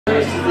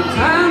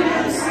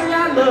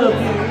love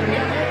you.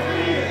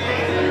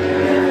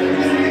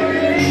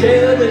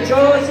 Share the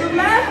joys of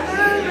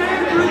laughter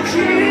and good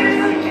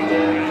cheer.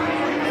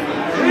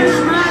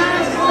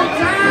 Christmas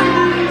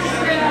time to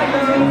say I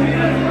love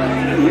you.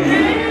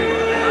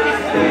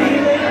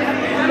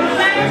 It'll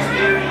last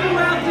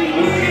throughout the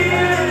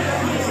year.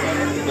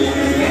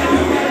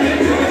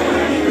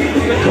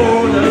 The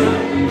corner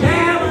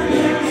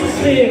carols are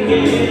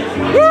singing.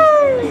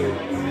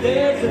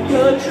 There's a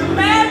touch of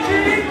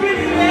magic in the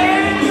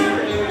air.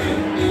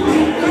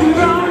 From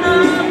grown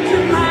up to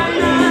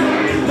minor,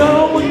 no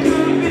one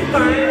could be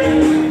finer.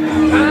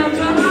 Times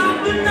are hard,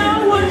 but no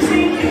one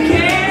seems to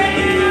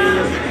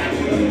care.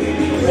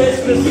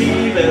 Christmas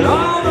Eve and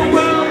all the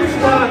world is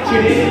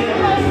watching.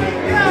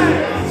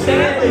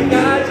 Sadly,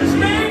 God just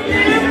made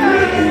them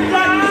pretty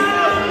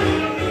down.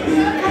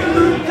 From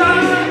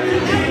rooftop to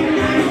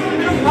chimney,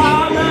 from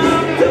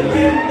Harlem to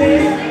Whitney,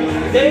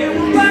 they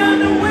will find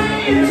a way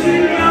into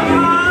your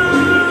heart.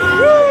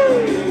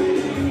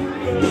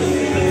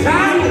 The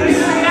time to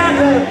say I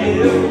love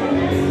you.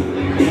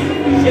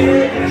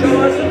 Share the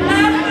joys of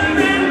laughter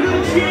and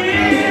good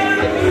cheer.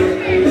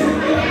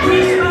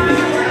 Christmas,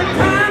 the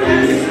time to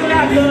say I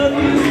love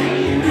you.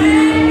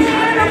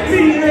 And a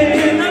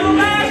feeling that'll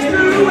last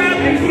through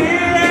every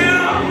year.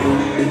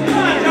 Come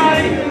on,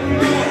 Johnny.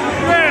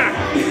 Yeah.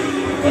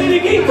 Play the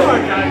guitar,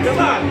 Johnny. Come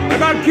on. How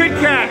about Kit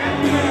Kat?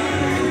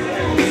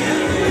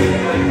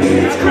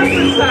 It's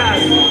Christmas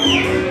time.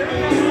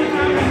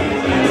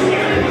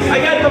 I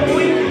got the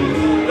blinky.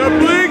 The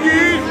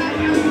blinkies.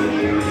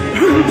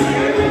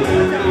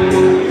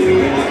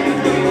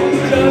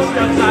 Just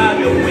outside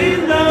the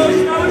window,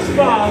 snow is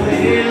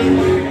falling.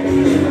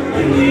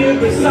 And here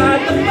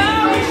beside the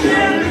fire, we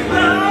share the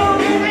glow.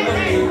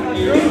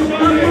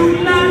 A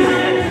moonlight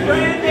and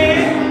brandy,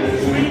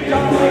 sweet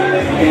corn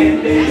and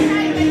candy.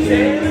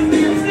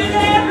 Sentiments that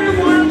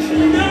everyone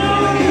should know.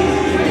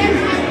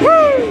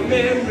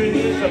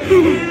 Memories of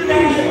you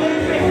that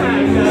live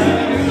behind us.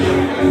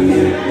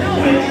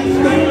 Wish is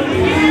gonna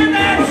hear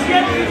that's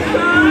yet to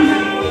come.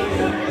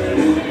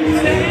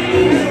 Say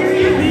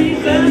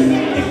reason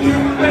if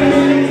you're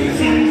ready to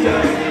seize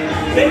us.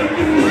 Make it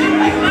feel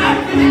like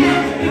life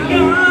is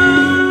begun.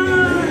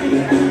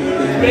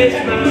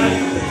 Christmas.